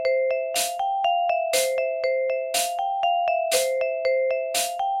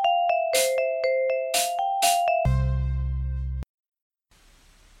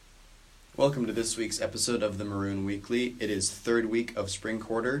Welcome to this week's episode of the Maroon Weekly. It is third week of spring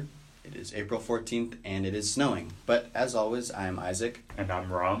quarter. It is April 14th and it is snowing. But as always, I'm Isaac. And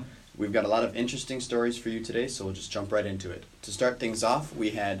I'm Ram. We've got a lot of interesting stories for you today, so we'll just jump right into it. To start things off,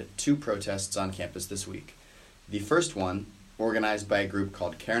 we had 2 protests on campus this week. The first one, organized by a group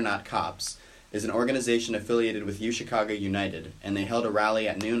called Care Not Cops, is an organization affiliated with UChicago United, and they held a rally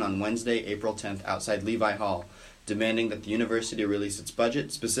at noon on Wednesday, April 10th outside Levi Hall, demanding that the university release its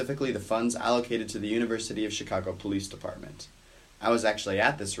budget, specifically the funds allocated to the University of Chicago Police Department. I was actually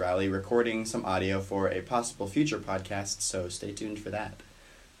at this rally recording some audio for a possible future podcast, so stay tuned for that.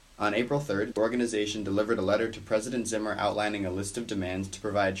 On April 3rd, the organization delivered a letter to President Zimmer outlining a list of demands to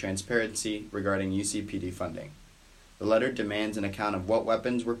provide transparency regarding UCPD funding. The letter demands an account of what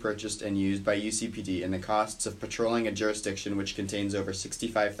weapons were purchased and used by UCPD and the costs of patrolling a jurisdiction which contains over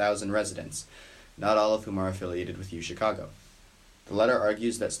 65,000 residents, not all of whom are affiliated with UChicago. The letter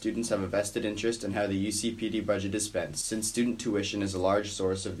argues that students have a vested interest in how the UCPD budget is spent, since student tuition is a large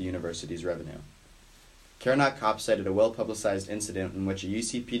source of the university's revenue. Care Not Cops cited a well-publicized incident in which a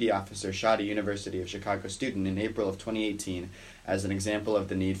UCPD officer shot a University of Chicago student in April of 2018 as an example of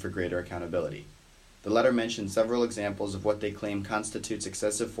the need for greater accountability. The letter mentioned several examples of what they claim constitutes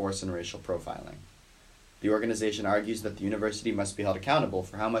excessive force and racial profiling. The organization argues that the university must be held accountable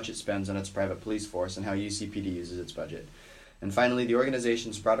for how much it spends on its private police force and how UCPD uses its budget. And finally, the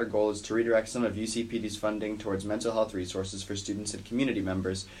organization's broader goal is to redirect some of UCPD's funding towards mental health resources for students and community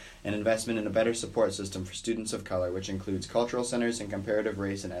members, and investment in a better support system for students of color, which includes cultural centers and comparative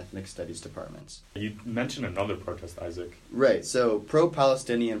race and ethnic studies departments. You mentioned another protest, Isaac. Right, so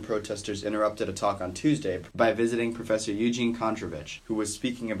pro-Palestinian protesters interrupted a talk on Tuesday by visiting Professor Eugene Kontrovich, who was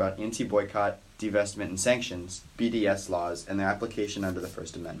speaking about anti-boycott, divestment, and sanctions, BDS laws, and their application under the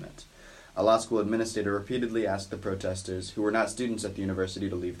First Amendment. A law school administrator repeatedly asked the protesters, who were not students at the university,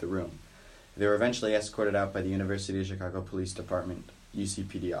 to leave the room. They were eventually escorted out by the University of Chicago Police Department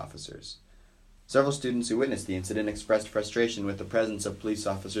UCPD officers. Several students who witnessed the incident expressed frustration with the presence of police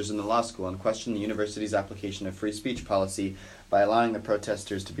officers in the law school and questioned the university's application of free speech policy by allowing the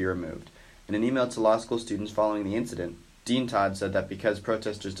protesters to be removed. In an email to law school students following the incident, Dean Todd said that because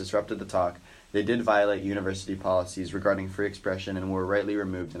protesters disrupted the talk, they did violate university policies regarding free expression and were rightly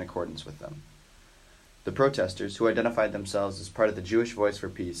removed in accordance with them. The protesters, who identified themselves as part of the Jewish Voice for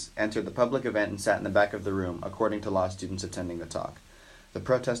Peace, entered the public event and sat in the back of the room, according to law students attending the talk. The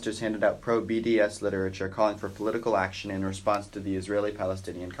protesters handed out pro-BDS literature calling for political action in response to the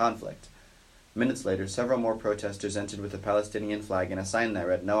Israeli-Palestinian conflict. Minutes later, several more protesters entered with a Palestinian flag and a sign that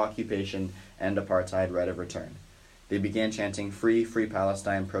read, "No occupation, end apartheid, right of return." They began chanting, "Free, free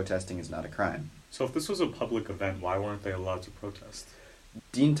Palestine, protesting is not a crime." So if this was a public event, why weren't they allowed to protest?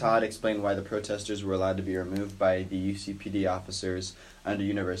 Dean Todd explained why the protesters were allowed to be removed by the UCPD officers under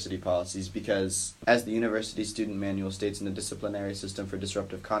university policies because, as the university student manual states in the disciplinary system for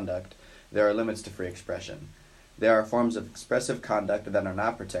disruptive conduct, there are limits to free expression. There are forms of expressive conduct that are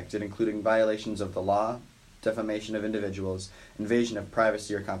not protected, including violations of the law, defamation of individuals, invasion of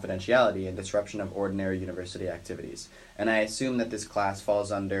privacy or confidentiality, and disruption of ordinary university activities. And I assume that this class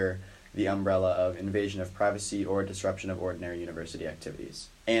falls under the umbrella of invasion of privacy or disruption of ordinary university activities.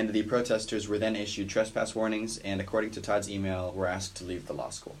 And the protesters were then issued trespass warnings and, according to Todd's email, were asked to leave the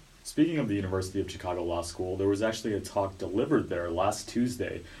law school. Speaking of the University of Chicago Law School, there was actually a talk delivered there last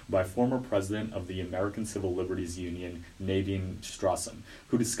Tuesday by former president of the American Civil Liberties Union, Nadine Strossen,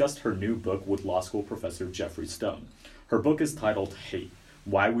 who discussed her new book with law school professor Jeffrey Stone. Her book is titled Hate: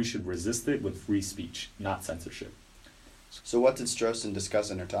 Why We Should Resist It with Free Speech, Not Censorship. So what did Strossen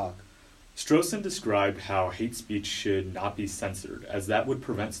discuss in her talk? Strossen described how hate speech should not be censored, as that would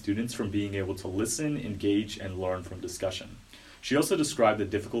prevent students from being able to listen, engage, and learn from discussion. She also described the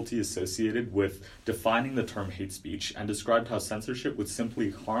difficulty associated with defining the term hate speech and described how censorship would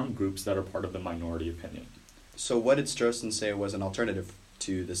simply harm groups that are part of the minority opinion. So what did Strossen say was an alternative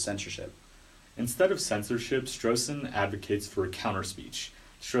to the censorship? Instead of censorship, Strossen advocates for counterspeech.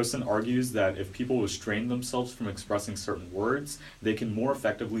 Strossen argues that if people restrain themselves from expressing certain words, they can more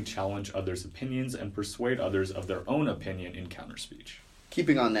effectively challenge others' opinions and persuade others of their own opinion in counterspeech.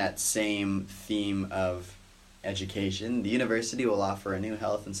 Keeping on that same theme of education, the university will offer a new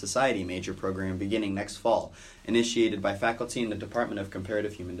health and society major program beginning next fall, initiated by faculty in the Department of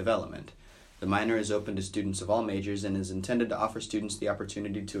Comparative Human Development. The minor is open to students of all majors and is intended to offer students the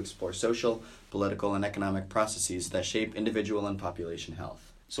opportunity to explore social, political, and economic processes that shape individual and population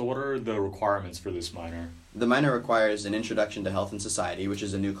health. So what are the requirements for this minor? The minor requires an Introduction to Health and Society, which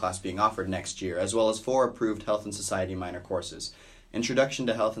is a new class being offered next year, as well as 4 approved Health and Society minor courses. Introduction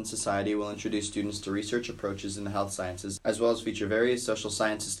to Health and Society will introduce students to research approaches in the health sciences, as well as feature various social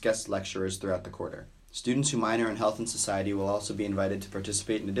sciences guest lecturers throughout the quarter. Students who minor in Health and Society will also be invited to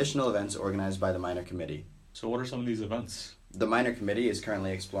participate in additional events organized by the minor committee. So what are some of these events? The minor committee is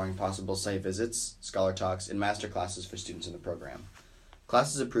currently exploring possible site visits, scholar talks, and master classes for students in the program.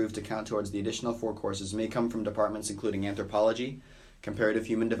 Classes approved to count towards the additional 4 courses may come from departments including anthropology, comparative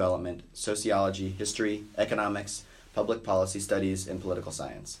human development, sociology, history, economics, public policy studies, and political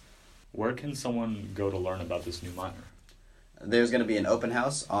science. Where can someone go to learn about this new minor? There's going to be an open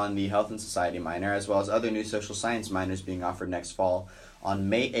house on the Health and Society minor, as well as other new social science minors being offered next fall on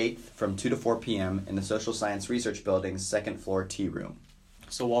May 8th from 2 to 4 p.m. in the Social Science Research Building's second floor tea room.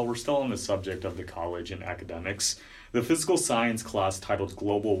 So while we're still on the subject of the college and academics, the physical science class titled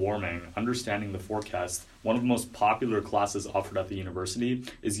Global Warming, Understanding the Forecast, one of the most popular classes offered at the university,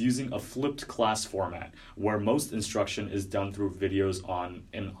 is using a flipped class format, where most instruction is done through videos on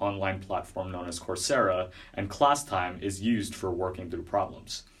an online platform known as Coursera, and class time is used for working through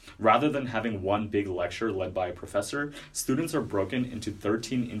problems. Rather than having one big lecture led by a professor, students are broken into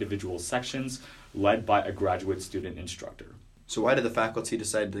 13 individual sections led by a graduate student instructor. So why did the faculty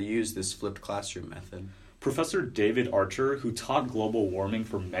decide to use this flipped classroom method? Professor David Archer, who taught global warming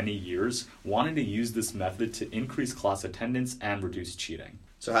for many years, wanted to use this method to increase class attendance and reduce cheating.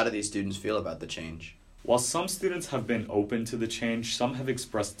 So how do these students feel about the change? While some students have been open to the change, some have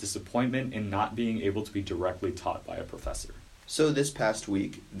expressed disappointment in not being able to be directly taught by a professor. So this past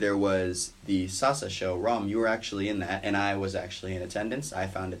week, there was the Sasa show. Ram, you were actually in that, and I was actually in attendance. I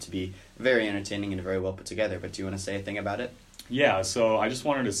found it to be very entertaining and very well put together, but do you want to say a thing about it? Yeah, so I just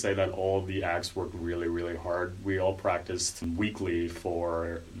wanted to say that all of the acts worked really, really hard. We all practiced weekly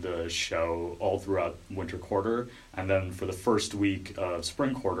for the show all throughout winter quarter, and then for the first week of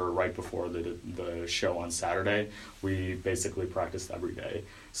spring quarter, right before the show on Saturday, we basically practiced every day.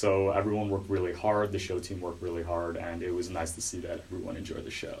 So everyone worked really hard, the show team worked really hard, and it was nice to see that everyone enjoyed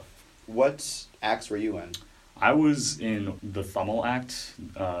the show. What acts were you in? I was in the Thummel act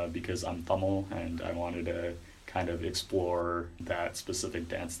because I'm Thummel, and I wanted to kind of explore that specific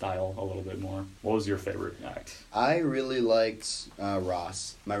dance style a little bit more. What was your favorite act? I really liked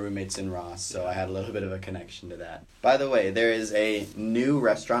Ross. My roommate's in Ross, so I had a little bit of a connection to that. By the way, there is a new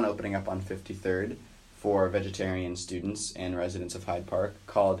restaurant opening up on 53rd for vegetarian students and residents of Hyde Park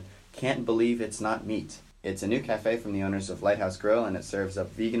called Can't Believe It's Not Meat. It's a new cafe from the owners of Lighthouse Grill, and it serves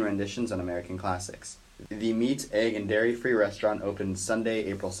up vegan renditions on American classics. The meat, egg, and dairy-free restaurant opened Sunday,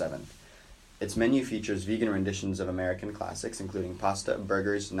 April 7th. Its menu features vegan renditions of American classics, including pasta,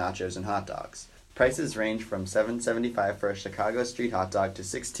 burgers, nachos, and hot dogs. Prices range from $7.75 for a Chicago street hot dog to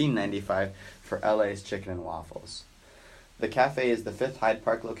 $16.95 for LA's chicken and waffles. The cafe is the 5th Hyde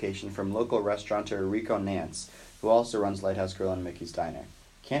Park location from local restaurateur Rico Nance, who also runs Lighthouse Grill and Mickey's Diner.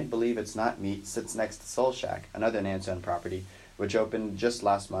 Can't Believe It's Not Meat sits next to Soul Shack, another Nance-owned property, which opened just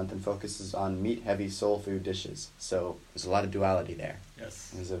last month and focuses on meat-heavy soul food dishes. So there's a lot of duality there.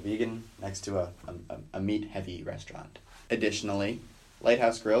 Yes. There's a vegan next to a meat-heavy restaurant. Additionally,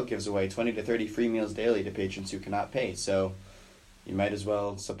 Lighthouse Grill gives away 20 to 30 free meals daily to patrons who cannot pay, so you might as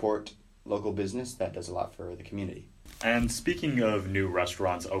well support local business. That does a lot for the community. And speaking of new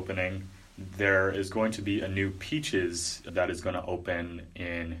restaurants opening, there is going to be a new Peaches that is going to open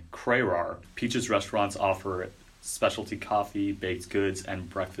in Crarar. Peaches restaurants offer specialty coffee, baked goods, and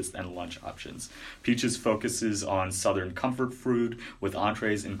breakfast and lunch options. Peaches focuses on southern comfort food with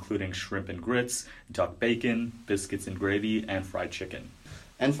entrees including shrimp and grits, duck bacon, biscuits and gravy, and fried chicken.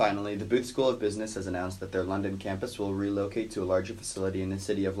 And finally, the Booth School of Business has announced that their London campus will relocate to a larger facility in the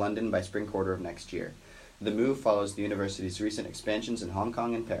city of London by spring quarter of next year. The move follows the university's recent expansions in Hong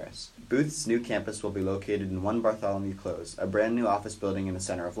Kong and Paris. Booth's new campus will be located in 1 Bartholomew Close, a brand new office building in the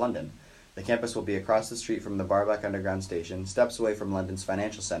center of London. The campus will be across the street from the Barback Underground Station, steps away from London's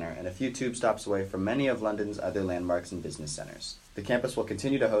financial center, and a few tube stops away from many of London's other landmarks and business centers. The campus will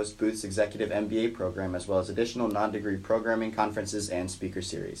continue to host Booth's executive MBA program, as well as additional non-degree programming, conferences, and speaker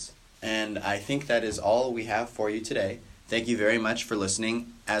series. And I think that is all we have for you today. Thank you very much for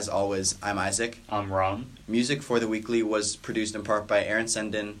listening. As always, I'm Isaac. I'm Ron. Music for the Weekly was produced in part by Aaron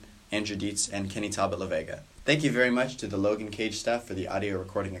Senden, Andrew Dietz, and Kenny Talbot-LaVega. Thank you very much to the Logan Cage staff for the audio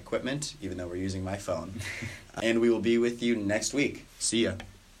recording equipment, even though we're using my phone. And we will be with you next week. See ya.